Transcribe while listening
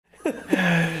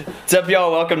What's up,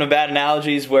 y'all? Welcome to Bad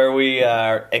Analogies, where we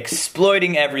are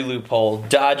exploiting every loophole,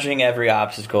 dodging every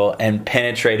obstacle, and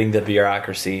penetrating the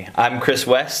bureaucracy. I'm Chris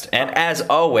West, and as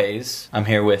always, I'm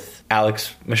here with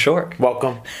Alex Mashork.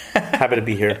 Welcome. Happy to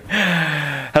be here.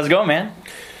 How's it going, man?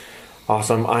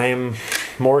 Awesome. I am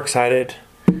more excited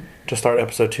to start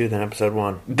episode 2 than episode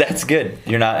 1. That's good.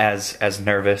 You're not as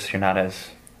nervous. You're not as...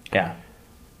 Yeah.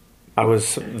 I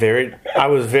was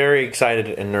very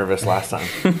excited and nervous last time.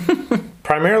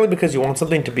 Primarily because you want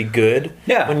something to be good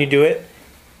when you do it.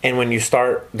 And when you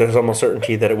start, there's almost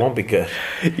certainty that it won't be good.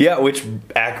 Yeah, which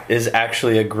is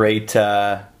actually a great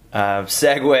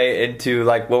segue into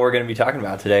like what we're going to be talking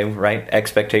about today, right?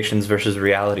 Expectations versus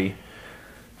reality.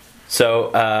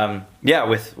 So,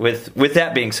 with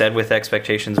that being said, with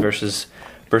expectations versus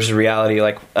reality,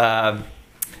 like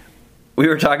we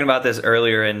were talking about this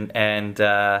earlier, and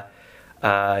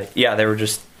there were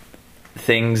just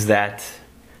things that,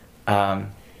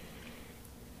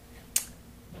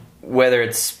 whether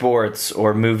it's sports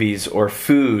or movies or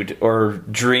food or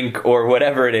drink or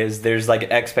whatever it is, there's like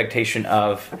an expectation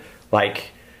of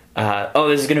like,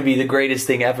 this is going to be the greatest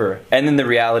thing ever, and then the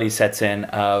reality sets in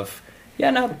of,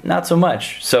 not so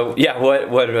much. So,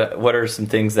 what are some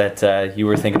things that you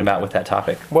were thinking about with that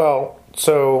topic? Well,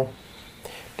 so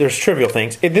there's trivial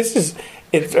things.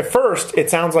 At first, it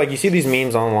sounds like you see these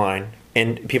memes online,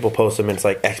 and people post them, and it's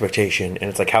like expectation, and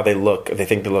it's like how they look, if they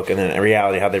think they look, and then in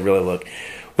reality, how they really look.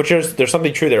 Which there's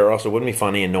something true there. Or else it wouldn't be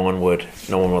funny, and no one would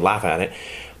laugh at it.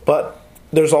 But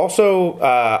there's also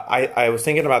I was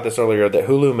thinking about this earlier that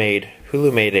Hulu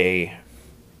made a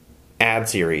ad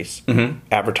series,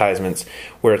 advertisements,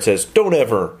 where it says don't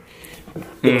ever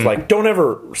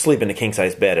sleep in a king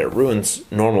size bed, it ruins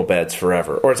normal beds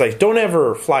forever. Or it's like, don't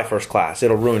ever fly first class,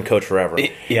 it'll ruin coach forever.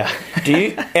 Yeah.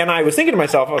 And I was thinking to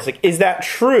myself, I was like, is that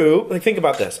true? Like, think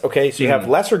about this. Okay, so you have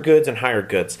lesser goods and higher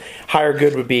goods. Higher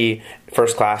good would be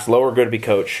first class, lower good would be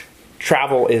coach.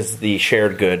 Travel is the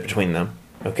shared good between them.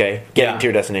 Okay, getting to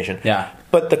your destination. Yeah.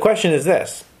 But the question is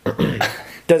this: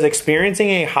 does experiencing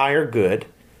a higher good,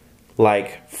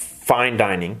 like fine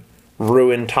dining,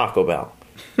 ruin Taco Bell?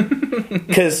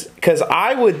 Because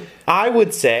I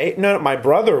would say, no, my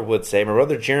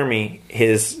brother Jeremy,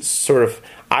 his sort of,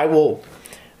 I don't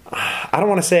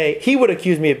want to say, he would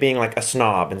accuse me of being like a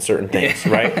snob in certain things,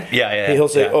 right? He'll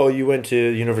say, oh, you went to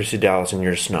University of Dallas and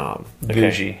you're a snob. Okay.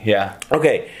 Bougie, yeah.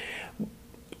 Okay.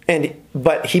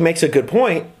 But he makes a good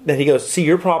point that he goes, see,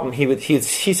 your problem, he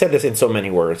said this in so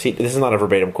many words. This is not a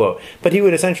verbatim quote, but he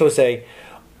would essentially say,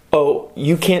 oh,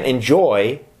 you can't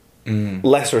enjoy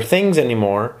lesser things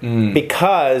anymore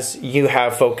because you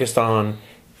have focused on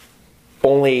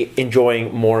only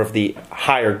enjoying more of the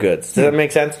higher goods. Does that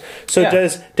make sense? So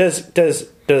does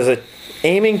it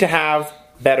aiming to have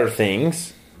better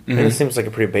things? And this seems like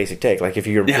a pretty basic take. Like if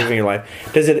you're improving your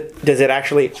life, does it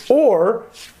actually, or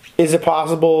is it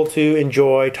possible to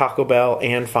enjoy Taco Bell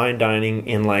and fine dining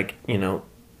in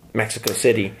Mexico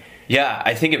City? Yeah,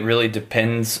 I think it really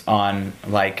depends on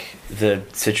like the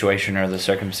situation or the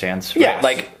circumstance. Right?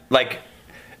 Yes. Like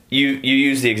you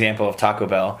use the example of Taco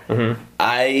Bell.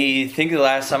 I think the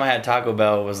last time I had Taco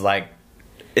Bell was like,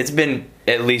 it's been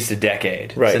at least a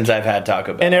decade since I've had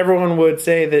Taco Bell. And everyone would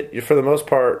say that for the most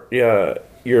part,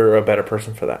 you're a better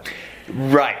person for that.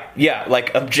 Right. Yeah.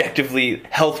 Like objectively,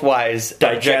 health-wise,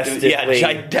 digestively.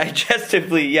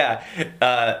 Yeah.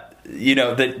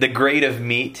 The grade of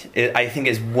meat, I think,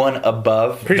 is one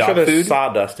above Pretty dog sure there's food.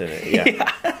 sawdust in it.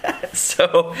 Yeah.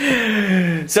 So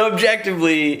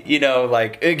objectively,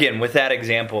 like again with that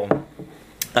example,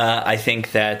 I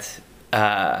think that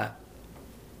they're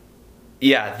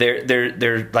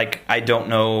like, I don't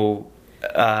know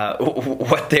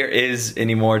what there is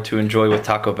anymore to enjoy with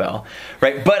Taco Bell,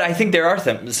 right? But I think there are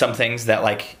some things that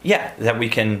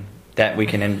that we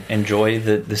can enjoy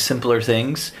the simpler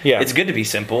things. Yeah, it's good to be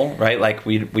simple, right? Like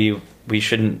we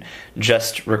shouldn't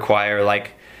just require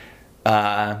like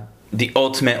the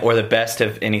ultimate or the best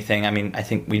of anything. I mean, I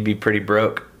think we'd be pretty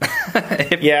broke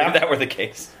if that were the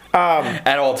case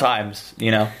at all times.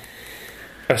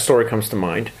 A story comes to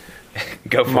mind.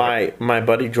 Go for it. My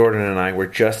buddy Jordan and I were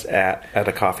just at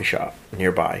a coffee shop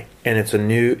nearby, and it's a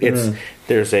new.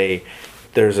 There's a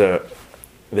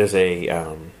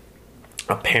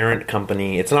parent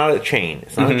company. It's not a chain.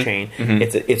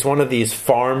 It's one of these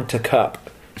farm to cup,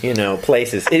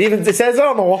 places. It says it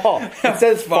on the wall. It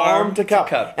says farm to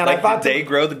cup. And like, I thought, did they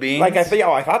grow the beans? Like I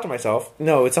thought to myself,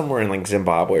 no, it's somewhere in like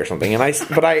Zimbabwe or something. And I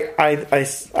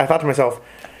thought to myself,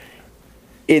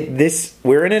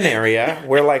 we're in an area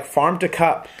where like farm to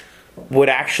cup would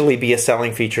actually be a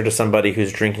selling feature to somebody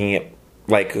who's drinking it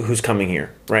like who's coming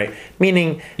here, right?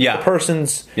 Meaning Yeah.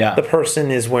 the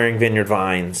person is wearing Vineyard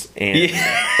Vines and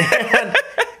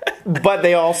but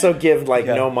they also give like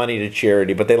no money to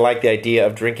charity, but they like the idea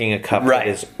of drinking a cup that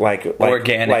is like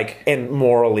organic, and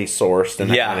morally sourced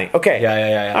and that kind of thing. Okay.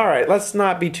 Yeah. All right, let's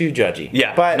not be too judgy.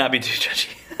 Yeah, but not be too judgy.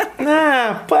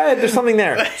 nah, but there's something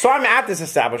there. So I'm at this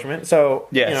establishment. So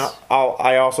Yes. you know,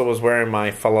 I also was wearing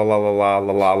my fa la la la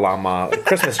la la llama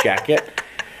Christmas jacket.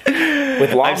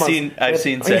 With llamas, I've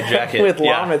seen said jacket. With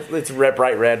llama, it's red,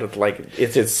 bright red with like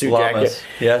it's suit Llamas, jacket.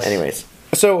 yes. Anyways,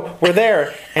 so we're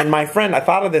there, and my friend, I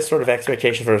thought of this sort of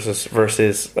expectation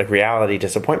versus like reality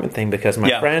disappointment thing because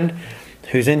my friend,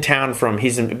 who's in town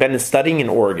he's been studying in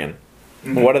Oregon.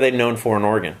 Mm-hmm. What are they known for in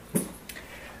Oregon?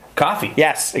 Coffee.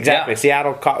 Yes, exactly. Yeah.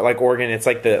 Seattle, like Oregon, it's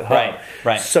like the hub.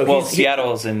 Right. So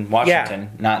Seattle's in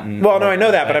Washington, not in. Well, no, I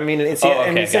know that, but I mean, I'm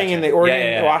saying gotcha. in the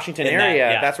Oregon, Washington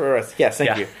area. That's where. Yes,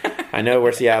 thank you. I know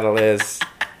where Seattle is.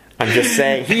 I'm just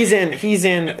saying he's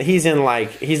in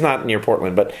like he's not near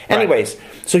Portland, but anyways,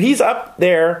 so he's up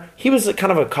there. He was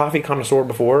kind of a coffee connoisseur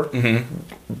before,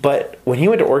 but when he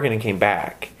went to Oregon and came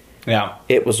back,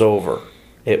 it was over.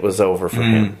 It was over for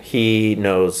him. He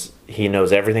knows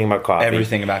everything about coffee.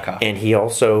 Everything about coffee. And he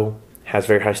also has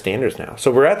very high standards now.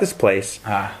 So we're at this place.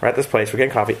 We're getting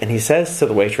coffee. And he says to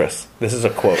the waitress, this is a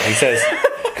quote.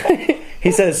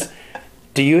 He says,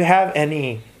 do you have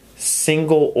any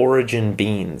single origin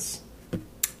beans?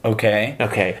 Okay.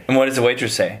 And what does the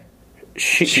waitress say?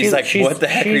 She's like, what the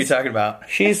heck are you talking about?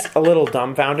 She's a little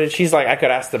dumbfounded. She's like, I could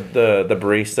ask the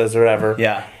baristas or whatever.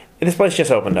 Yeah. And this place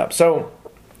just opened up. So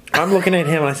I'm looking at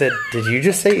him and I said, did you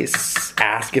just say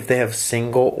ask if they have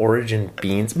single origin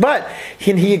beans? But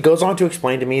he goes on to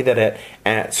explain to me that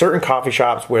at certain coffee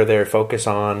shops where they're focused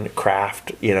on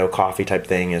craft, coffee type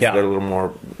thing, they're a little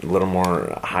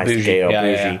more high scale,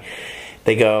 bougie.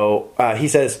 They go, he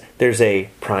says there's a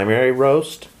primary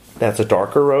roast that's a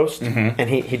darker roast, and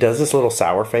he does this little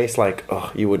sour face like, oh,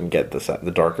 you wouldn't get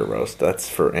the darker roast. That's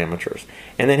for amateurs.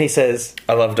 And then he says,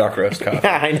 I love dark roast coffee.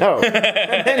 Yeah, I know.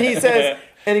 And then he says,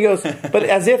 and he goes, but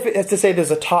as to say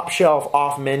there's a top shelf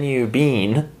off menu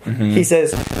bean, he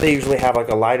says they usually have like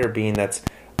a lighter bean that's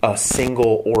a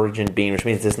single origin bean, which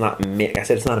means it's not mixed. I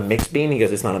said it's not a mixed bean. He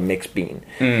goes, it's not a mixed bean.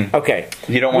 Okay.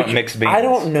 You don't want mixed beans. I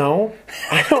don't know.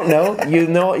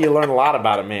 You learn a lot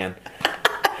about a man.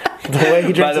 The way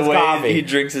he drinks his coffee. He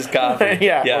drinks his coffee.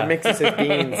 Or mixes his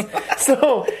beans.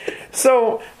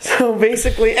 So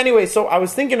basically, anyway, so I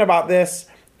was thinking about this,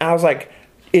 and I was like,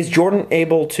 is my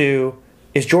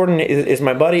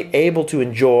buddy able to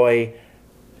enjoy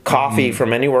coffee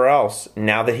from anywhere else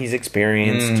now that he's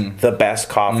experienced the best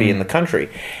coffee in the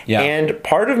country? And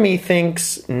part of me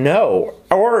thinks no.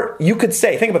 Or you could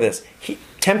say, think about this,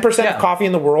 10% of coffee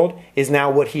in the world is now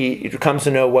what he comes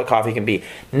to know what coffee can be.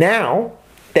 Now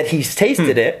that he's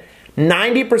tasted it,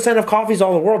 90% of coffees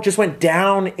all over the world just went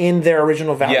down in their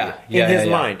original value in his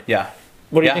mind.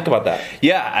 What do you think about that?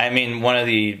 I mean, one of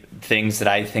the things that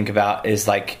I think about is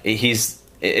like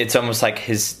it's almost like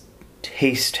his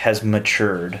taste has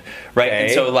matured, right? Okay.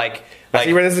 And so like I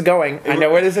see where this is going. I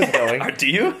know where this is going. Do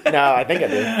you? No, I think I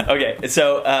do. Okay,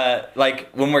 so like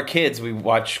when we're kids, we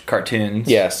watch cartoons.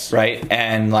 Yes. Right,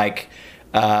 and like,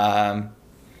 but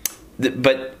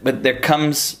there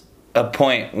comes a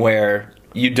point where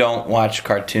you don't watch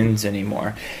cartoons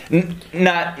anymore.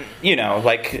 Not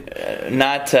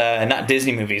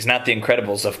Disney movies, not The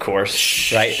Incredibles, of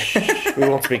course, right? We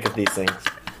won't speak of these things.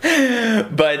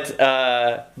 But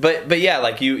yeah,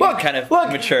 like you kind of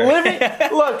mature.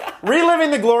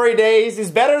 Reliving the glory days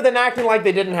is better than acting like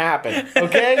they didn't happen.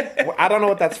 Okay, I don't know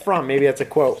what that's from. Maybe that's a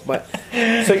quote, but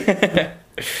there's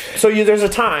a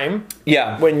time,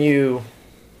 when you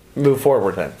move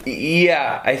forward. Then,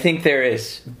 I think there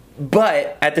is,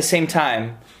 but at the same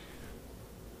time,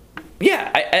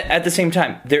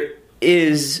 there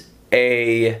is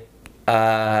a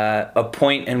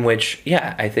point in which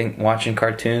I think watching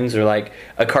cartoons or like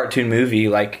a cartoon movie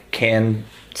like can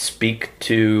speak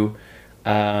to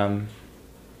I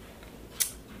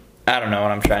don't know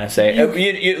what I'm trying to say. You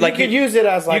could use it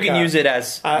as like you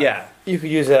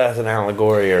could use it as an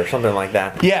allegory or something like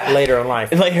that. Later in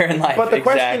life. But the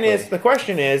question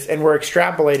is, and we're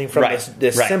extrapolating from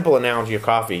this simple analogy of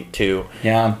coffee to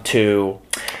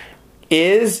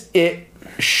is it.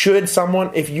 Should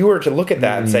someone, if you were to look at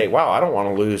that and say, wow, I don't want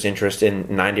to lose interest in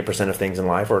 90% of things in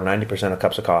life or 90% of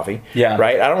cups of coffee,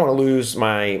 right? I don't want to lose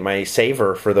my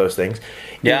savor for those things.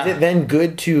 Is it then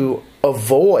good to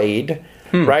avoid,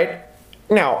 right?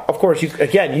 Now, of course,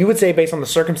 you would say based on the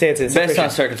circumstances. Based on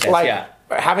circumstances,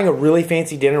 having a really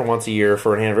fancy dinner once a year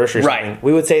for an anniversary or Right. something,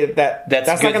 we would say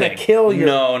that's not going to kill your...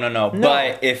 No.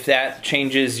 But if that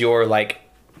changes your, like,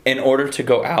 in order to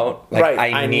go out, like,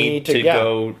 Right. I need to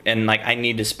go and, like, I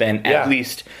need to spend at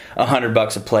least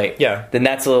 $100 a plate. Yeah. Then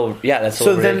that's a little, that's a So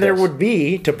little then there ridiculous. would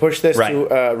be, to push this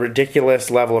to a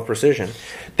ridiculous level of precision,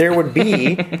 there would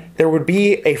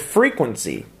be a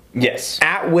frequency Yes.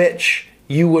 at which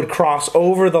you would cross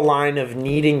over the line of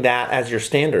needing that as your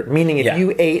standard. Meaning if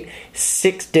you ate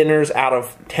 6 dinners out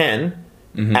of 10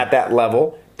 at that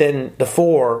level, then the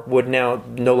 4 would now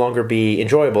no longer be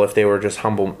enjoyable if they were just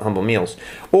humble meals.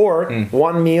 Or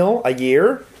 1 meal a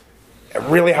year, a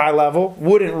really high level,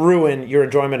 wouldn't ruin your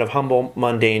enjoyment of humble,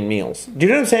 mundane meals. Do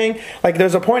you know what I'm saying? Like,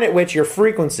 there's a point at which your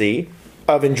frequency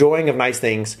of enjoying of nice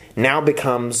things now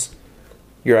becomes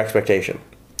your expectation.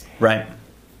 Right.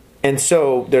 And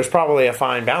so there's probably a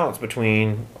fine balance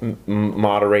between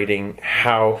moderating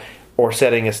how, or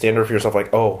setting a standard for yourself,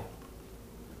 like,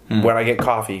 when I get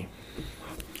coffee,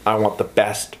 I want the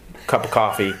best cup of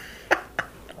coffee.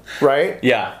 Right?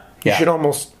 Yeah. You should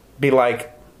almost be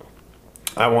like,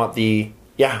 I want the...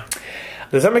 Yeah.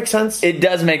 Does that make sense? It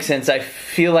does make sense. I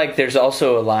feel like there's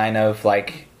also a line of,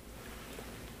 like,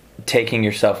 taking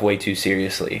yourself way too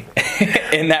seriously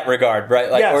in that regard,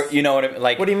 right? Like, or you know what I mean?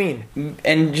 Like, what do you mean?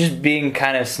 And just being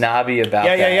kind of snobby about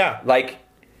that. Yeah. Like,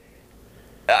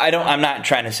 I'm not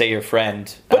trying to say your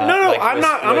friend. But no, I'm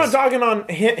not dogging on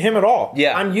him at all.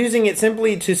 Yeah. I'm using it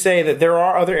simply to say that there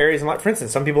are other areas in life. For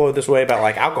instance, some people are this way about,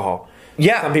 like, alcohol.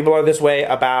 Yeah. Some people are this way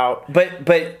about...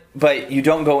 But you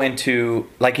don't go into...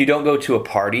 Like, you don't go to a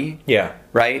party. Yeah.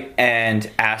 Right? And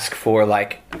ask for,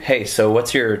 like, hey, so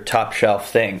what's your top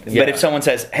shelf thing? Yeah. But if someone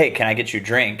says, hey, can I get you a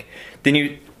drink?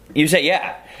 Then you say,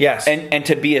 yeah. Yes. And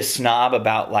to be a snob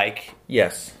about, like...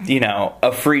 Yes. You know,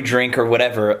 a free drink or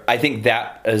whatever, I think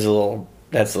that is a little...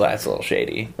 That's a little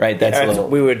shady, right? That's a little...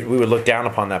 We would look down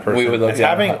upon that person. We would look as down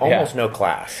having upon, almost no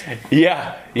class.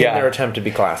 Yeah. In their attempt to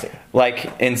be classy. Like,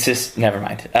 insist... Never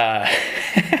mind. But...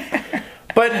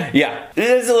 Yeah.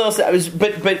 It's a little...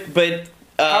 But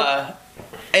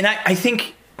and I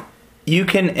think you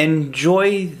can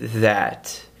enjoy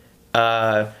that.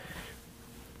 The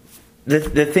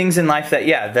things in life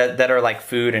that are like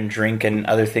food and drink and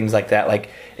other things like that. Like,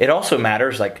 it also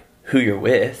matters, like, who you're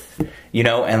with, you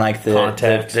know, and like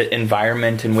the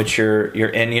environment in which you're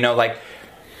in, you know, like,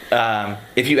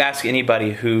 if you ask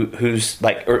anybody who's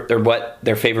like, or what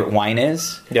their favorite wine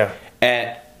is,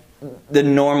 and the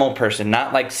normal person,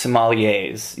 not like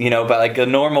sommeliers, you know, but like a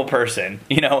normal person,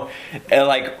 you know, and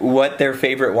like what their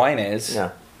favorite wine is,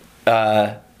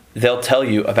 they'll tell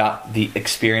you about the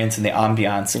experience and the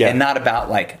ambiance, and not about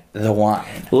like the wine.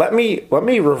 Let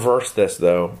me reverse this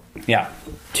though. Yeah.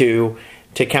 To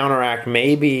counteract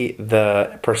maybe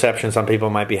the perception some people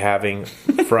might be having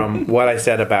from what I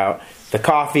said about the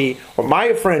coffee. Or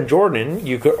my friend Jordan,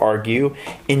 you could argue,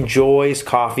 enjoys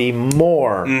coffee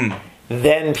more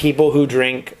than people who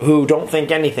don't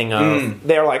think anything of.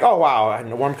 They're like, oh wow, a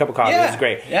warm cup of coffee, this is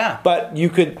great. Yeah. But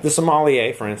the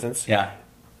sommelier, for instance. Yeah.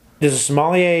 Does a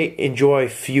sommelier enjoy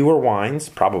fewer wines?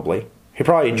 Probably. He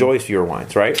probably enjoys fewer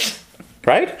wines, right?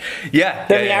 Right? Yeah.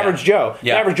 Than the average Joe.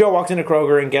 Yeah. The average Joe walks into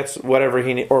Kroger and gets whatever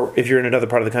he needs, or if you're in another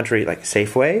part of the country, like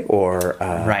Safeway or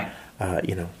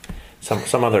you know,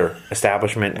 some other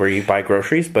establishment where you buy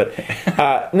groceries. But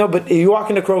no, but you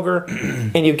walk into Kroger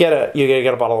and you get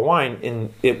a bottle of wine,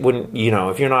 and it wouldn't, you know,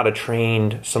 if you're not a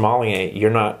trained sommelier,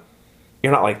 you're not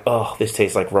like, oh, this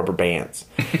tastes like rubber bands,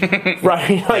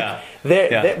 right? Like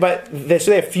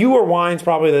so they have fewer wines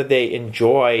probably that they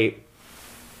enjoy,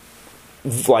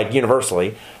 like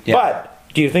universally. But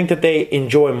do you think that they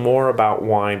enjoy more about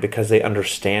wine because they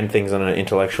understand things on an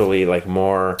intellectually, like,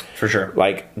 more, for sure,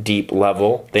 like, deep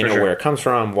level? They know where it comes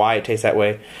from, why it tastes that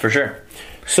way. For sure.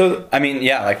 So I mean,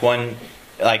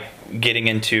 like getting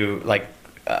into like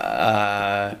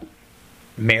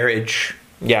marriage.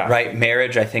 Yeah. Right.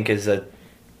 Marriage, I think, is a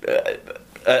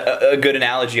good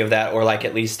analogy of that, or like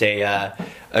at least a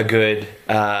good.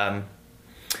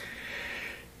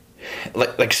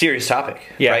 Like serious topic,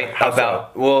 right?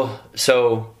 About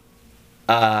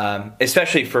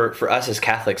especially for us as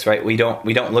Catholics, right? We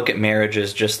don't look at marriage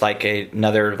as just like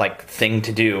another like thing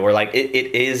to do, or like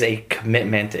it is a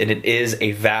commitment, and it is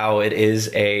a vow, it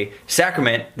is a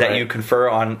sacrament that you confer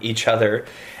on each other,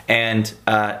 and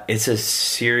it's a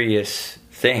serious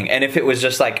thing. And if it was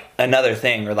just like another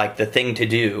thing, or like the thing to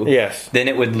do, then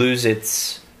it would lose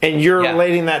its. And you're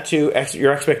relating that to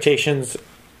your expectations.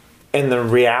 And the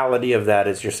reality of that,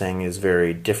 as you're saying, is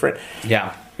very different.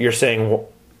 Yeah. You're saying,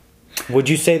 would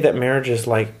you say that marriage is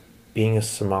like being a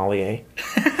sommelier?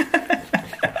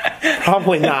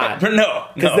 Probably not. No.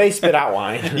 Because they spit out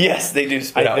wine. Yes, they do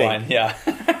spit I out think. wine.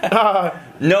 Yeah.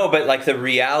 No, but like the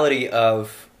reality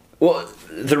of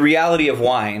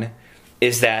wine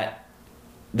is that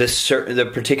the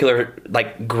particular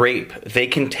like grape, they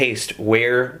can taste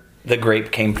where the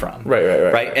grape came from.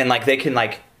 Right. And like they can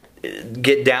like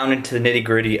get down into the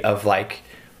nitty-gritty of like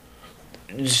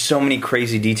so many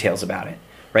crazy details about it.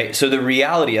 Right. So the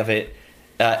reality of it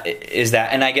is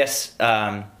that, and I guess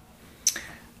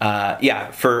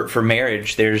for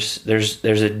marriage, there's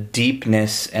a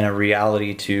deepness and a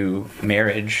reality to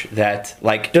marriage that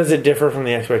like. Does it differ from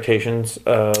the expectations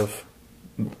of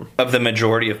the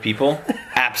majority of people?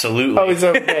 Absolutely. Oh, it's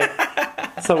okay.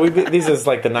 So this is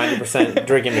like the 90%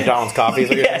 drinking McDonald's coffee.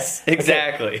 Yes,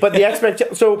 exactly. Okay. But the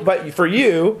expectation. But for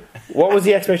you, what was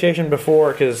the expectation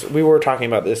before? Because we were talking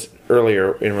about this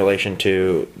earlier in relation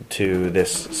to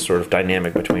this sort of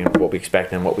dynamic between what we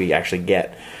expect and what we actually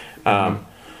get.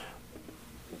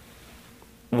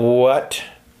 What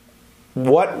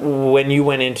when you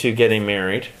went into getting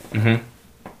married? Mm-hmm.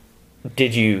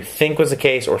 Did you think was the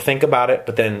case, or think about it,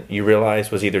 but then you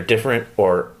realized was either different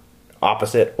or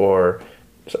opposite, or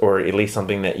at least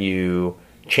something that you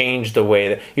changed the way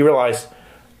that you realized,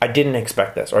 I didn't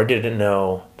expect this, or I didn't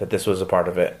know that this was a part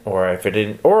of it, or if it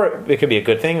didn't, or it could be a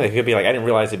good thing. Like it could be like, I didn't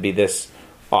realize it'd be this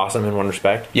awesome in one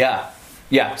respect. Yeah.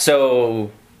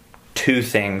 So 2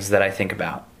 things that I think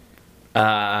about,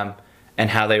 and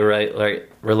how they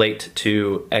relate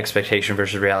to expectation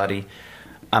versus reality.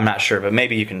 I'm not sure, but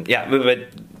maybe you can. Yeah, but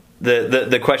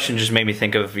the question just made me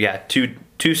think of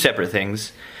two separate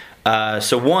things.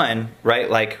 So one, right,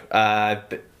 like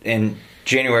in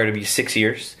January it'll be 6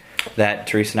 years that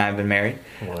Teresa and I have been married.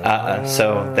 Wow.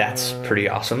 So that's pretty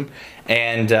awesome.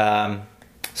 And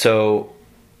so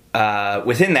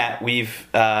within that we've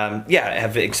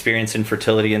have experience in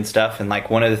fertility and stuff. And like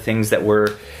one of the things that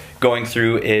we're going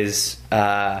through is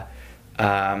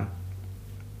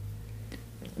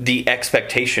the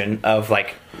expectation of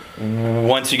like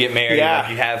once you get married, like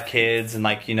you have kids, and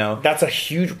like that's a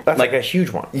huge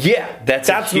one. Yeah, that's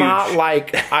huge. Not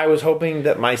like I was hoping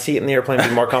that my seat in the airplane would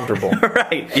be more comfortable.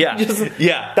 Right? Yeah,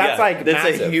 that's like that's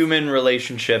massive. a human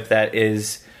relationship that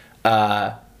is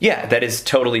that is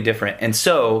totally different. And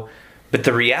so, but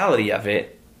the reality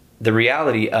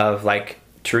of like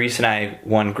Teresa and I,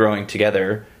 growing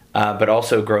together, but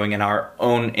also growing in our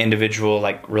own individual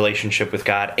like relationship with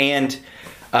God, and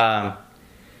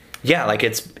like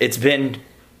it's been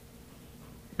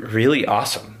really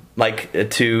awesome. Like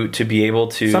to be able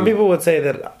to. Some people would say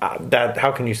that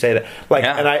how can you say that? Like,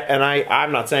 and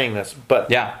I'm not saying this, but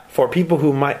for people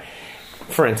who might,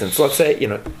 for instance, let's say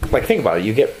like think about it.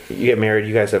 You get married.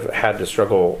 You guys have had to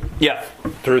struggle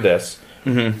through this.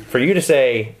 Mm-hmm. For you to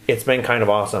say it's been kind of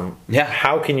awesome. Yeah.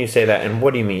 How can you say that, and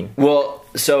what do you mean? Well,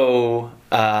 so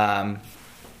I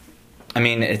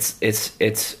mean it's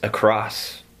a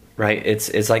cross. Right,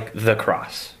 it's like the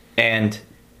cross, and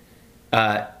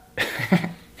there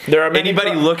are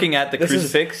anybody looking at the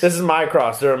crucifix. This is my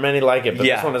cross. There are many like it, but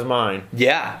this one is mine.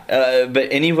 Yeah,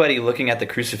 but anybody looking at the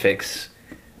crucifix,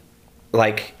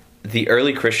 like the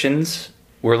early Christians,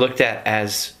 were looked at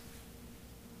as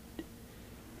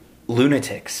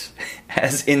lunatics,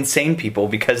 as insane people,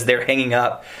 because they're hanging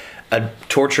up a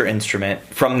torture instrument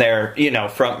from their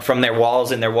from their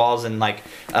walls and like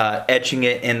etching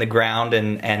it in the ground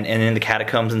and in the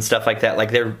catacombs and stuff like that.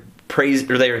 Like they're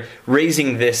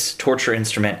raising this torture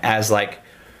instrument as like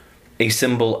a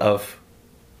symbol of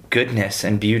goodness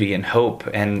and beauty and hope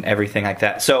and everything like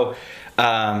that. So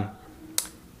for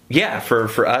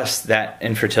us, that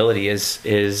infertility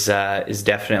is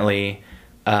definitely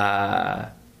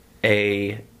a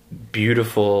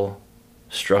beautiful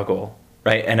struggle.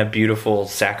 Right, and a beautiful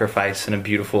sacrifice, and a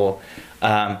beautiful,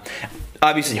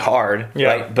 obviously hard,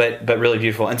 right? But really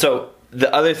beautiful. And so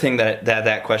the other thing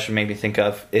that question made me think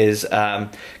of is kind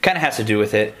of has to do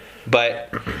with it.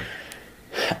 But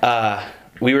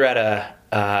we were at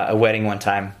a wedding one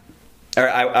time, or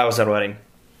I was at a wedding,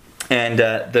 and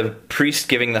the priest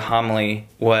giving the homily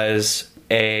was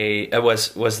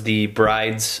the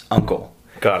bride's uncle.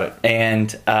 Got it.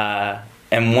 And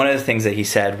one of the things that he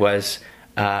said was,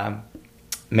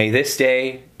 may this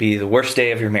day be the worst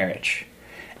day of your marriage.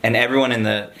 And everyone in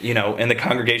the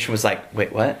congregation was like,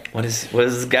 wait, what? What is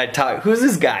this guy talking? Who's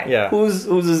this guy? Yeah. Who's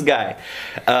this guy?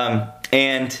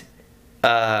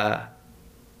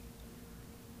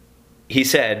 He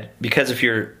said, because if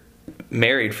you're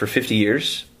married for 50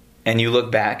 years and you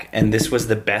look back and this was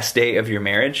the best day of your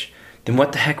marriage, then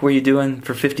what the heck were you doing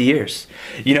for 50 years?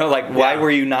 Why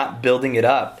were you not building it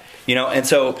up You know, and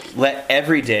so let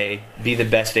every day be the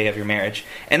best day of your marriage,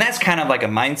 and that's kind of like a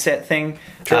mindset thing,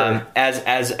 Sure.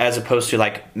 as opposed to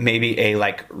like maybe a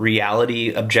like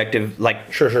reality objective,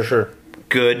 like Sure.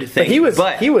 good thing.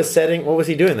 But he was setting. What was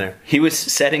he doing there? He was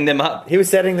setting them up. He was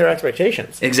setting their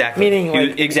expectations. Exactly. Meaning,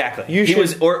 like, exactly. you He should-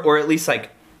 was, or at least like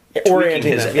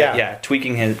Orienting them, yeah.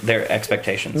 tweaking their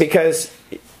expectations. Because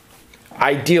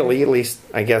ideally, at least,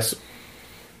 I guess,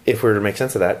 if we were to make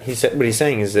sense of that, what he's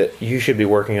saying is that you should be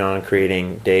working on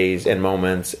creating days and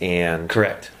moments and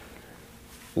Correct.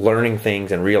 learning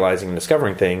things and realizing and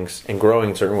discovering things and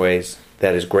growing in certain ways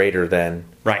that is greater than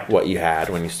Right. what you had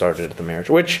when you started the marriage,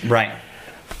 which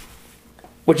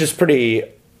is pretty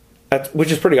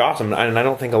awesome. And I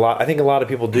don't think I think a lot of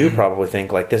people do probably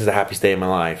think like, this is the happiest day of my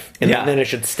life, and then it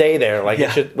should stay there. Like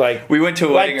it should, like, we went to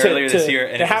a wedding earlier this year,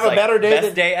 and to it have was a like, better day,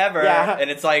 best day ever. Yeah.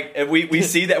 And it's like we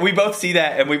see that, we both see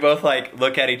that, and we both like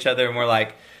look at each other and we're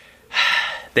like,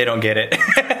 they don't get it.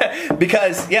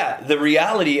 Because the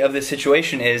reality of the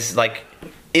situation is like,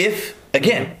 if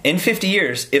again in 50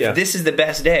 years, if this is the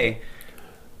best day,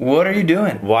 what are you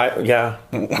doing? Why? Yeah,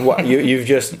 you've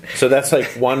just, so that's like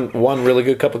one really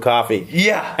good cup of coffee.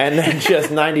 Yeah, and then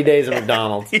just 90 days of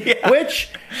McDonald's. Which,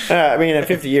 I mean, in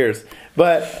 50 years,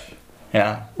 but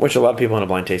which a lot of people on a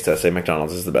blind taste test say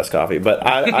McDonald's is the best coffee. But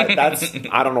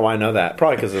I don't know why I know that.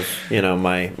 Probably because of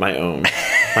my own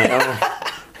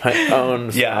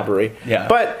snobbery. Yeah.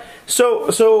 But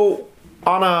so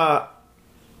on a,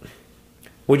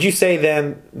 would you say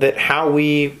then that how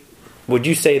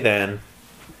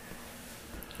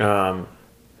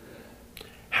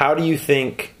do you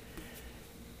think,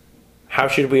 how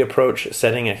should we approach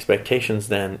setting expectations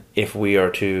then if we are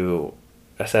to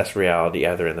assess reality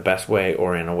either in the best way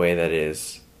or in a way that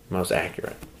is most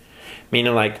accurate?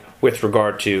 Meaning, like, with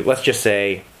regard to, let's just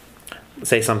say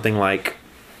something like,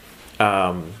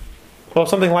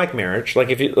 something like marriage. Like,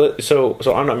 if you, so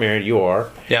I'm not married, you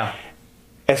are. Yeah.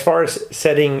 As far as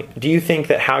setting, do you think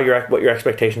that what your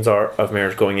expectations are of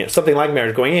marriage going in, something like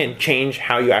marriage going in, change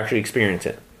how you actually experience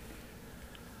it?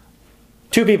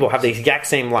 Two people have the exact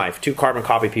same life, two carbon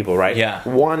copy people, right? Yeah.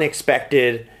 One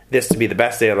expected this to be the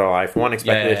best day of their life. One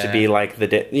expected it to be like the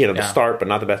day, the start, but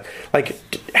not the best. Like,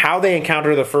 how they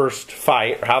encounter the first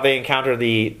fight, or how they encounter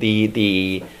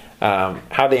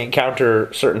how they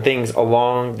encounter certain things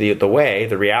along the way,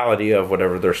 the reality of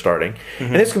whatever they're starting. Mm-hmm.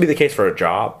 And this could be the case for a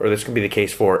job, or this could be the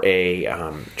case for a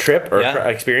trip or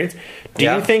experience. Do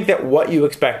you think that what you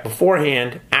expect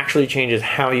beforehand actually changes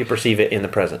how you perceive it in the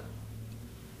present?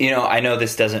 You know, I know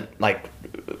this doesn't like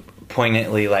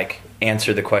poignantly like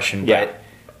answer the question, but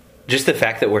just the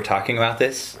fact that we're talking about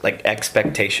this, like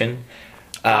expectation.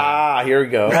 Here we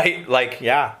go. Right? Like,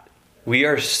 we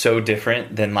are so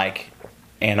different than like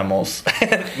animals.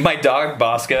 My dog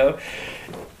Bosco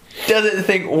doesn't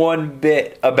think one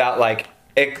bit about like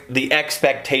the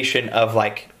expectation of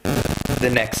like the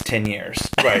next 10 years,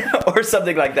 right? Or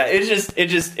something like that. It's just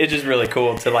really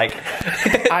cool to like.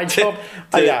 My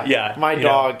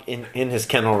dog in his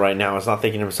kennel right now is not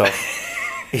thinking to himself,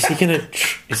 is he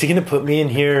gonna put me in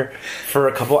here for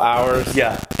a couple hours?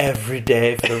 Every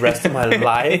day for the rest of my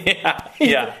life.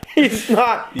 He's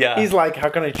not. He's like, how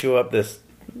can I chew up this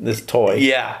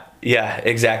toy?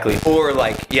 Exactly. Or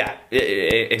like,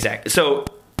 exactly. So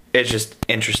it's just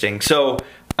interesting. So,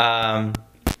 but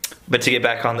to get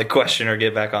back on the question or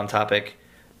get back on topic,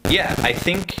 I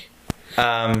think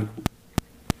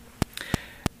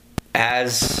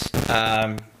as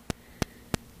a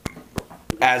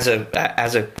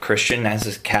Christian, as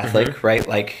a Catholic, right?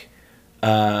 Like,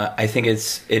 I think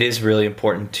it is really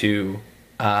important to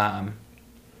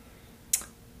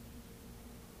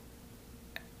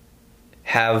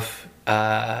have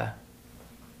God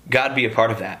be a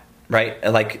part of that,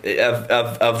 right? Like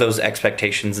of those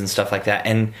expectations and stuff like that.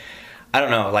 And I don't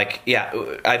know, like,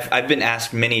 I've been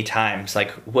asked many times,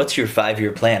 like, what's your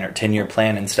 5-year plan or 10-year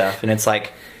plan and stuff? And it's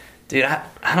like, dude,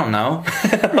 I don't know.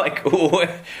 Like,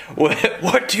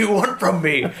 what do you want from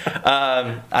me?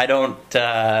 I don't.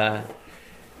 And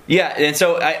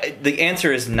so the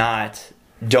answer is not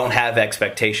don't have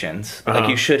expectations. Like,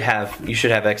 you should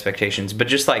have expectations, but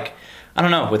just like, I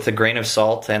don't know, with a grain of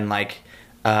salt and like,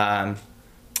 at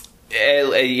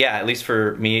least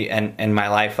for me and my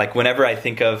life, like whenever I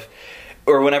think of,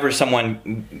 or whenever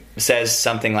someone says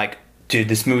something like, dude,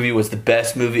 this movie was the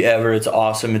best movie ever, it's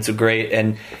awesome, it's a great,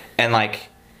 and like,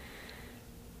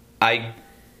 I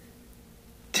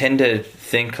tend to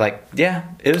think like,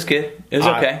 it was good, it was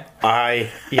okay. What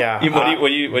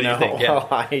do you think? Well,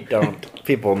 I don't.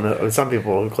 People know. Some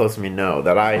people close to me know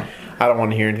that I don't want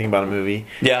to hear anything about a movie.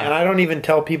 And I don't even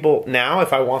tell people now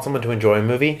if I want someone to enjoy a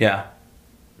movie.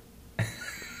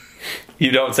 You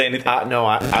don't say anything. No,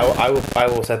 I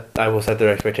will set their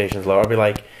expectations low. I'll be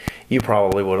like, you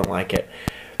probably wouldn't like it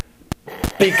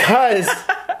because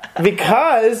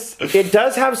it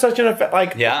does have such an effect.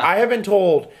 Like, I have been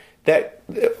told that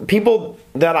people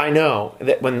that I know,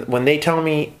 that when they tell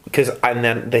me, and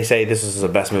then they say this is the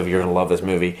best movie, you're gonna love this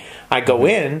movie. I go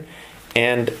in,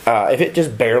 and if it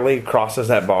just barely crosses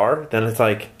that bar, then it's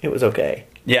like it was okay.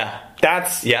 Yeah.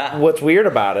 That's what's weird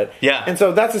about it. Yeah. And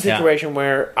so that's a situation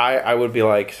where I would be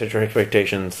like, set your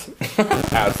expectations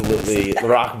absolutely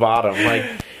rock bottom.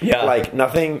 Like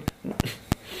nothing.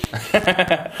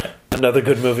 Another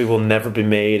good movie will never be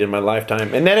made in my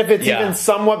lifetime. And then if it's even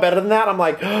somewhat better than that, I'm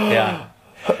like,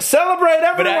 celebrate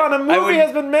everyone, a movie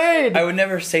has been made. I would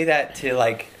never say that to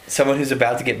like someone who's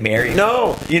about to get married.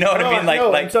 No. You know what I mean?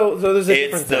 Like so there's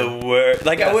a it's the word.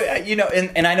 Like,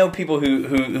 and I know people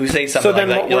who say something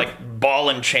like that, like ball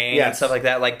and chain and stuff like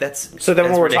that. Like that's so then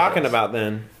that's what we're ridiculous. talking about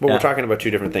then, we're talking about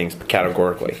two different things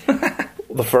categorically.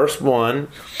 The first one,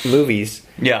 movies.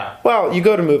 Yeah. Well, you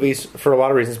go to movies for a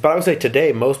lot of reasons, but I would say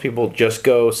today most people just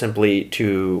go simply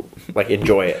to like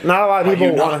enjoy it. Not a lot of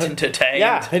people want to entertain.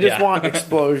 Yeah, they just want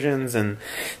explosions and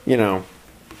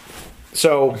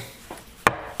so.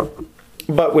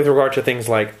 But with regard to things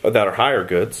like that are higher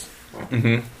goods,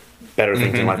 better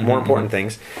things in life, more important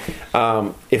things,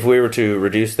 if we were to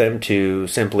reduce them to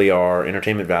simply our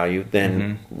entertainment value,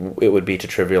 then it would be to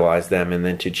trivialize them and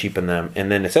then to cheapen them and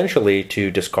then essentially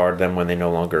to discard them when they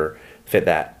no longer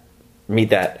meet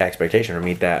that expectation or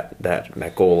meet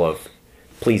that goal of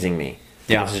pleasing me.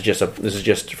 Yeah. This is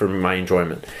just for my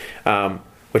enjoyment,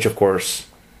 which of course.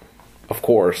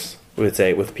 We would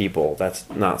say with people, that's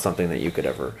not something that you could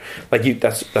ever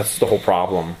that's the whole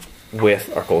problem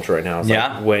with our culture right now. It's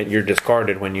like when you're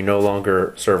discarded, when you no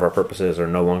longer serve our purposes or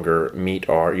no longer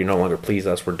you no longer please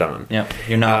us, we're done. Yeah,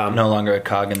 you're not no longer a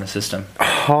cog in the system.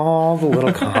 All the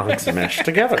little cogs meshed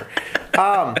together.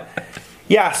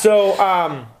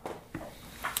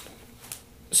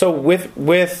 So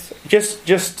with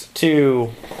just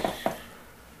to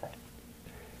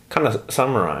kind of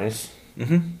summarize.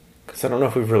 I don't know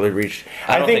if we've really reached.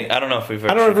 I don't know if we've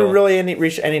really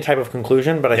reached any type of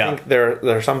conclusion, but I think there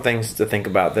are some things to think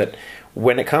about that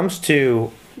when it comes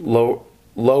to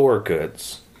lower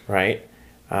goods, right?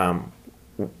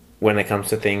 When it comes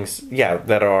to things,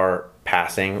 that are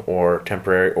passing or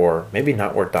temporary or maybe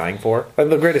not worth dying for. Like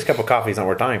the greatest cup of coffee is not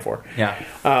worth dying for. Yeah.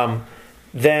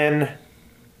 Then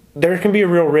there can be a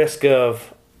real risk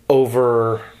of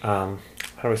over. How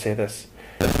do I say this?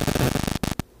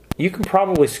 You can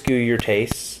probably skew your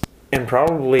tastes and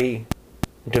probably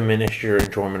diminish your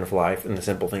enjoyment of life and the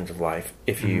simple things of life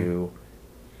if you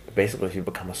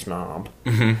become a snob.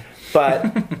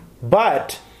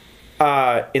 But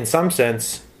in some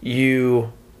sense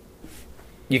you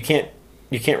can't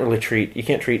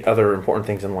treat other important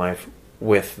things in life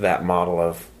with that model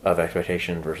of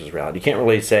expectation versus reality. You can't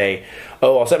really say,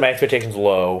 I'll set my expectations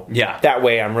low. Yeah. That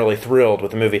way I'm really thrilled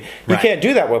with the movie. You can't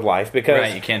do that with life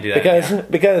because you can't do that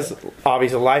because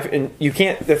obviously life, and you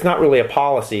can't. That's not really a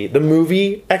policy. The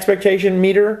movie expectation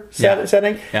meter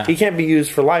setting it can't be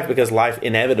used for life because life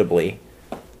inevitably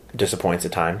disappoints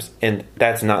at times, and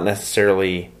that's not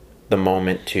necessarily the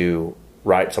moment to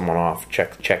write someone off,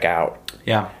 check out,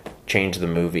 change the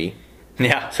movie.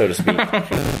 So to speak.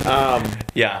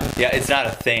 It's not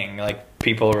a thing. Like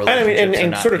people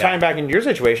and sort of tying back into your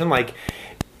situation, like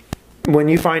when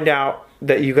you find out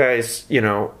that you guys, when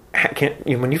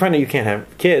you find out you can't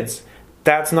have kids,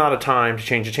 that's not a time to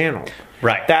change the channel.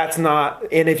 Right. That's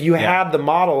not. And if you had the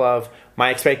model of my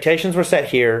expectations were set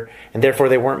here, and therefore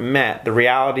they weren't met. The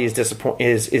reality is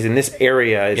is in this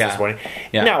area is disappointing.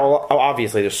 Yeah. Now,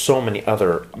 obviously, there's so many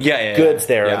other goods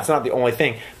there. Yeah. It's not the only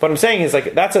thing. What I'm saying is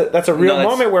like that's a real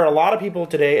moment where a lot of people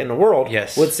today in the world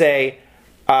would say,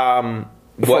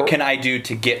 "What can I do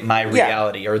to get my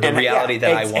reality or the reality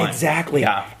that I want?" Exactly.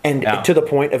 Yeah. And to the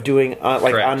point of doing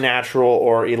unnatural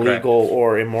or illegal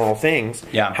or immoral things.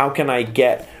 Yeah. How can I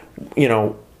get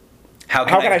How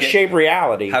can I shape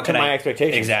reality to my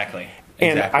expectations? Exactly.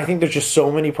 And I think there's just so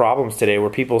many problems today where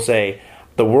people say,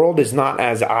 the world is not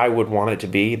as I would want it to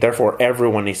be, therefore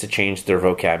everyone needs to change their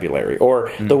vocabulary.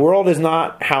 Or the world is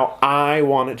not how I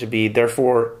want it to be,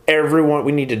 therefore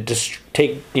we need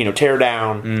to tear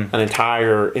down an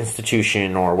entire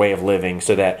institution or way of living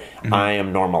so that I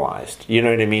am normalized. You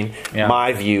know what I mean? Yeah.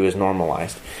 My view is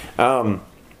normalized.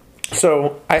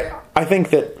 So I think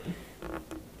that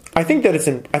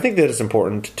it's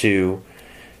important to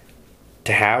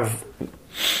have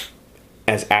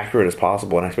as accurate as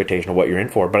possible an expectation of what you're in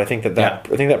for. But I think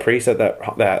that priest at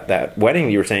that wedding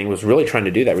you were saying was really trying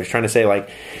to do that. He was trying to say like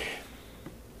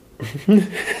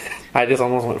I just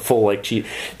almost went full like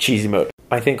cheesy mode.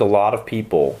 I think a lot of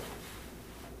people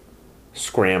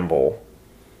scramble.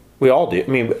 We all do. I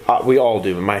mean, we all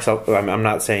do. Myself, I'm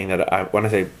not saying that. When I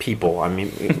say people, I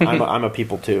mean I'm a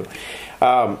people too.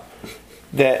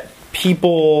 That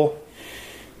people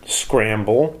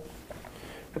scramble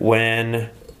when, and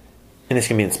this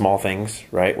can be in small things,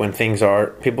 right? When things are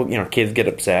people, kids get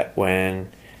upset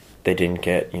when they didn't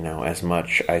get, as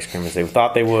much ice cream as they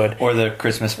thought they would. Or the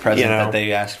Christmas present that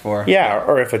they asked for. Yeah,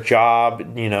 or if a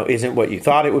job, isn't what you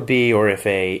thought it would be, or if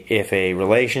a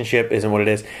relationship isn't what it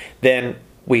is, then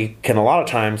we can a lot of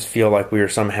times feel like we are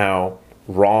somehow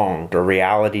wronged, or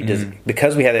reality does,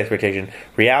 because we had the expectation,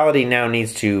 reality now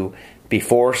needs to be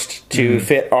forced to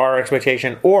fit our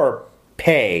expectation, or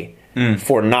pay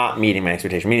for not meeting my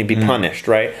expectation, meaning be punished,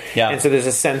 right? Yeah. And so there's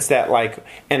a sense that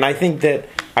and I think that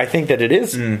it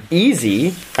is easy.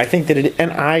 I think that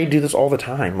and I do this all the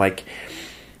time. Like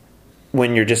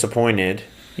when you're disappointed,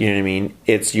 you know what I mean?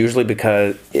 It's usually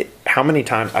because how many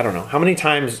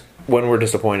times when we're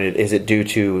disappointed is it due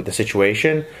to the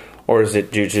situation, or is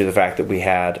it due to the fact that we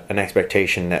had an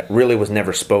expectation that really was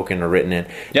never spoken or written in?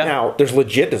 Yeah. Now, there's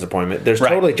legit disappointment. There's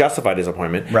totally justified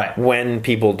disappointment. Right. When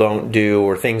people don't do,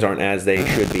 or things aren't as they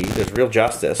should be. There's real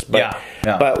justice. But,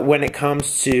 but when it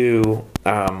comes to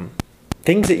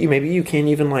things that you can't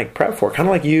even prep for, kind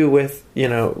of like you with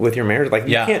your marriage,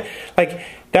 you can't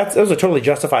that was a totally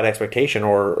justified expectation,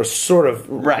 or a sort of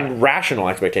rational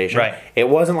expectation. Right. It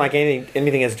wasn't like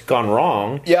anything has gone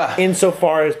wrong. Yeah.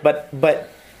 Insofar as, but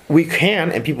we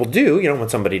can, and people do, when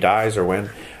somebody dies, or when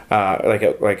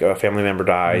like a family member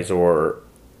dies, and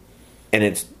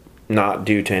it's not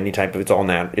due to any type of,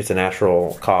 it's a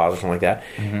natural cause or something like that.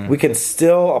 We can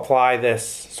still apply this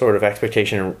sort of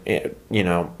expectation,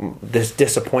 this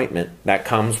disappointment that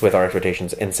comes with our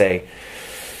expectations, and say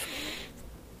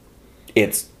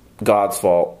it's God's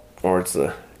fault, or it's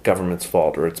the government's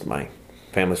fault, or it's my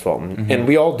family's fault, and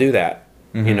we all do that.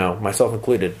 Myself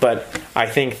included. But I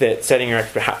think that setting your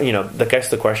I guess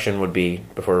the question would be,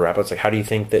 before we wrap up, it's how do you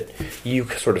think that you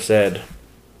sort of said,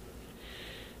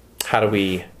 how do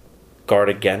we guard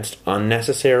against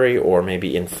unnecessary or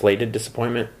maybe inflated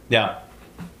disappointment? Yeah.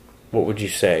 What would you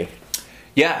say?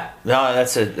 Yeah. No,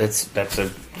 that's a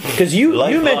because you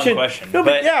mentioned question.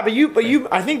 But you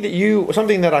I think that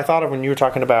something that I thought of when you were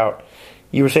talking about,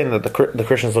 you were saying that the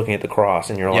Christian's looking at the cross,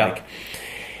 and you're like.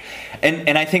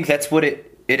 And I think that's what it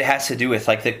has to do with,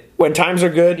 when times are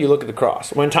good, you look at the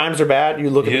cross. When times are bad, you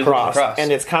look at the cross.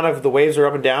 And it's kind of, the waves are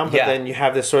up and down, but then you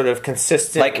have this sort of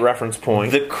consistent reference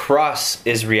point. The cross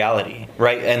is reality,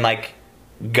 right? And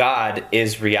God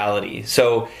is reality.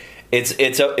 So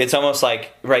it's almost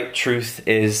like, right, truth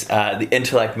is the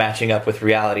intellect matching up with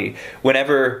reality.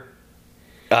 Whenever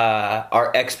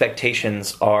our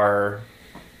expectations are,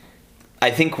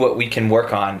 I think what we can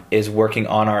work on is working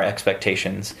on our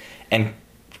expectations and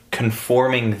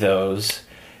conforming those,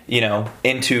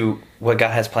 into what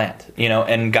God has planned,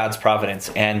 and God's providence,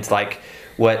 and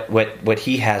what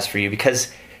He has for you,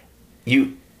 because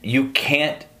you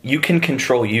can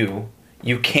control you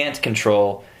can't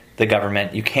control the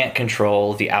government, you can't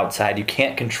control the outside, you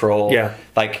can't control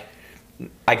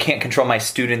I can't control my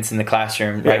students in the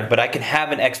classroom, right? But I can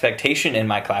have an expectation in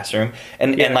my classroom,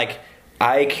 and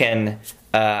I can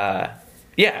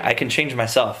I can change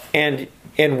myself.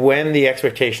 And when the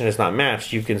expectation is not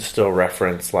matched, you can still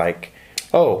reference this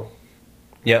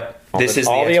is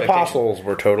all the apostles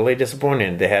were totally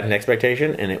disappointed. They had an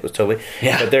expectation, and it was totally.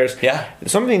 Yeah. But there's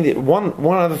something that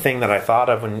one other thing that I thought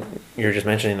of when you were just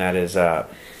mentioning that is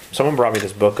someone brought me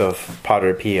this book of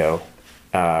Padre Pio.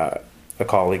 A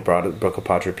colleague brought a book of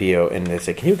Padre Pio, and they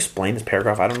said, "Can you explain this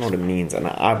paragraph? I don't know what it means." And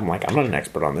I'm like, "I'm not an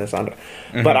expert on this,"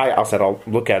 but I said, "I'll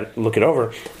look it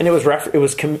over." And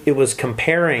it was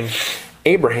comparing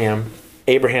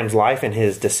Abraham's life and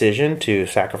his decision to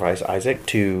sacrifice Isaac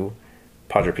to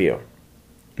Padre Pio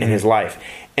in his life.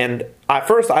 And at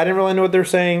first, I didn't really know what they were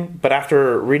saying, but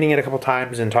after reading it a couple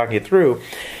times and talking it through,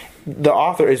 the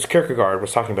author is Kierkegaard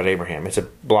was talking about Abraham. It's a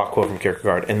block quote from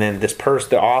Kierkegaard, and then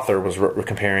the author was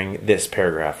comparing this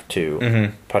paragraph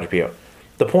to Padre Pio.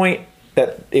 The point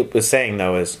that it was saying,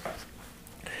 though, is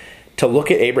to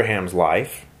look at Abraham's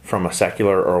life from a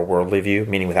secular or a worldly view,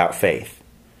 meaning without faith,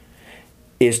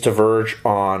 is to verge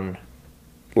on,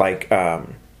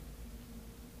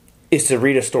 is to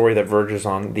read a story that verges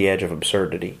on the edge of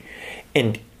absurdity.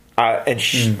 And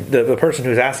the person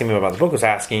who was asking me about the book was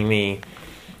asking me,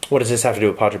 what does this have to do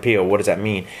with Padre Pio? What does that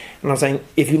mean? And I was saying,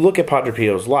 if you look at Padre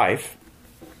Pio's life,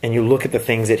 and you look at the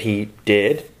things that he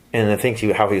did, and the things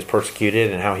how he was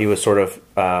persecuted, and how he was sort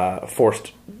of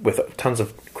forced with tons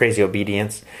of crazy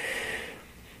obedience,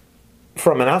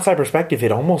 from an outside perspective,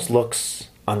 it almost looks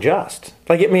unjust.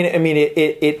 Like,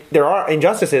 it there are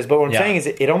injustices, but what I'm saying is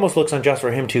it almost looks unjust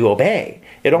for him to obey.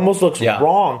 It almost looks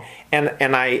wrong. And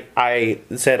I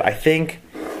said, I think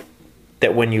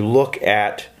that when you look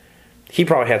at, he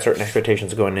probably had certain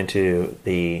expectations going into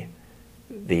the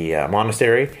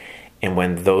monastery, and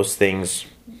when those things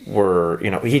were,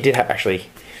 he did have, actually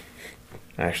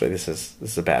this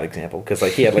is a bad example, because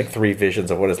like he had like 3 visions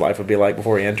of what his life would be like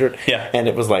before he entered, and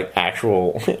it was like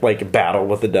actual like battle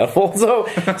with the devil.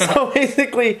 So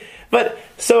basically, but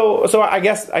so I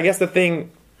guess the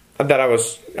thing that I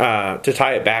was to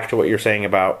tie it back to what you're saying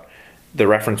about the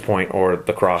reference point or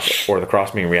the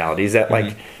cross being reality is that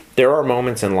like there are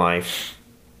moments in life,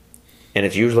 and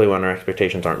it's usually when our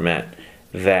expectations aren't met,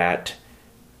 that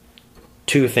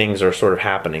 2 things are sort of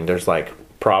happening. There's like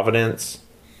providence,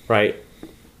 right?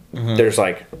 There's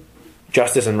like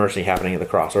justice and mercy happening at the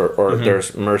cross, or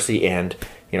there's mercy and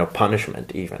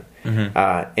punishment even,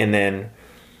 and then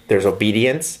there's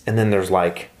obedience, and then there's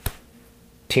like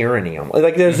tyranny.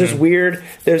 Like there's this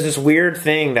weird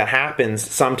thing that happens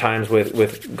sometimes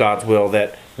with God's will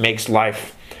that makes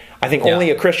life. I think only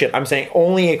a Christian. I'm saying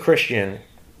only a Christian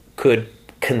could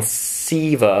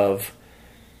conceive of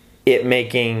it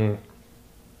making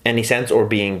any sense or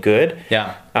being good.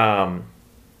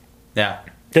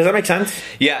 Does that make sense?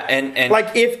 Yeah, and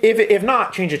like if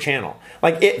not, change the channel.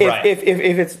 Like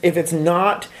if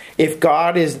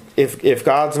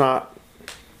God's not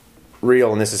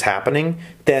real and this is happening,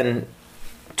 then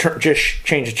just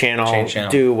change the channel,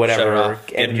 do whatever,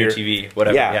 end your TV,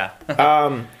 whatever.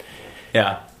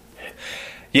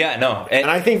 No, and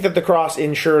I think that the cross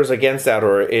insures against that,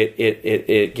 or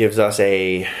it gives us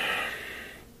a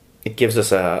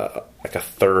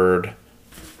third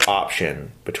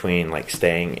option between like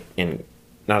staying in,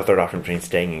 not a third option between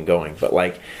staying and going, but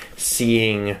like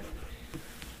seeing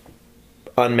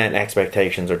unmet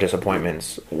expectations or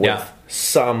disappointments with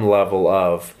some level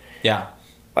of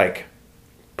like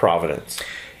providence.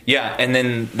 And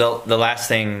then the last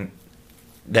thing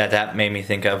that made me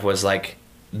think of was like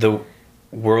the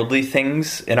worldly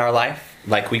things in our life.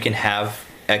 Like we can have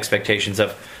expectations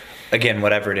of, again,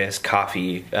 whatever it is,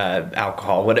 coffee,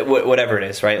 alcohol, whatever it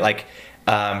is, right? Like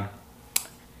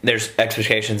there's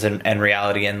expectations and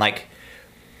reality, and like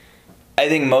I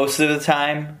think most of the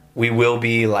time we will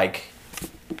be like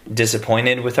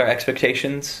disappointed with our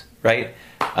expectations, right?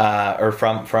 Or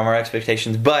from our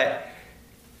expectations. But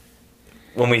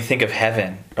when we think of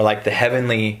heaven, or like the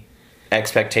heavenly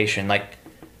expectation, like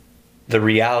the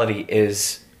reality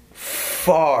is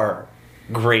far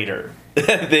greater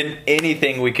than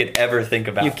anything we could ever think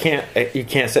about. You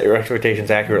can't set your expectations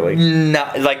accurately.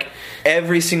 Not like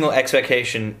every single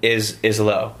expectation is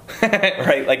low,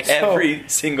 right? Like every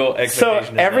single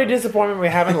expectation. So every disappointment we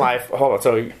have in life. Hold on.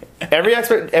 So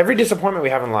every disappointment we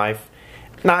have in life,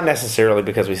 not necessarily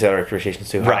because we set our expectations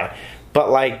too high, right? But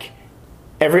like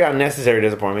every unnecessary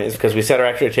disappointment is because we set our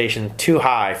expectation too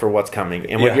high for what's coming.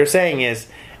 And what you're saying is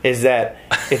that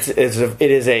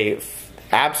it is a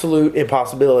absolute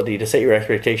impossibility to set your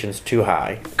expectations too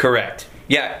high. Correct.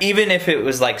 Yeah, even if it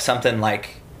was like something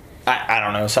like, I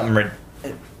don't know, something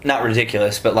not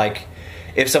ridiculous, but like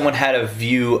if someone had a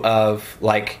view of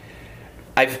like,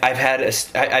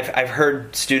 I've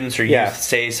heard students or youth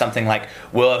say something like,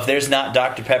 well, if there's not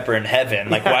Dr. Pepper in heaven,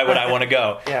 like why would I want to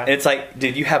go? And it's like,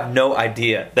 dude, you have no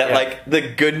idea that like the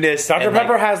goodness. Dr.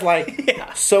 Pepper has like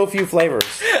so few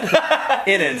flavors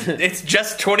in it. It's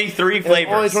just 23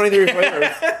 flavors. Only 23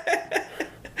 flavors.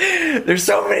 There's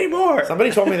so many more.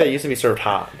 Somebody told me that used to be served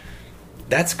hot.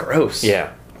 That's gross.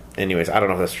 Yeah. Anyways, I don't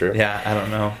know if that's true. Yeah, I don't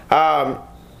know.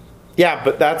 Yeah,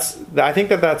 but I think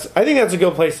that's a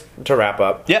good place to wrap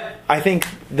up. Yeah. I think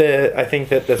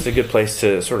that that's a good place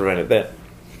to sort of end it. That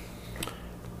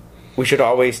we should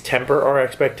always temper our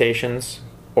expectations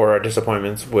or our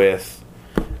disappointments with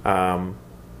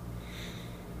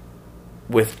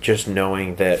just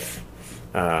knowing that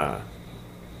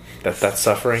that's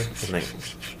suffering, and that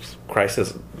Christ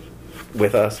is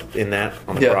with us in that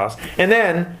on the cross, and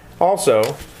then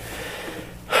also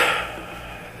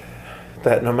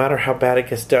that no matter how bad it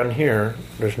gets down here,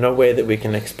 there's no way that we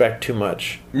can expect too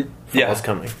much from what's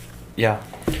coming. Yeah,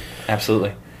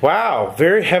 absolutely. Wow,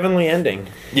 very heavenly ending.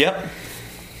 Yep.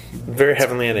 Very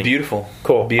heavenly ending. Beautiful.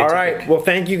 Cool. Beautiful. All right. Well,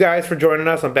 thank you guys for joining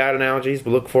us on Bad Analogies.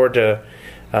 We look forward to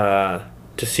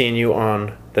seeing you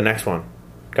on the next one.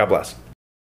 God bless.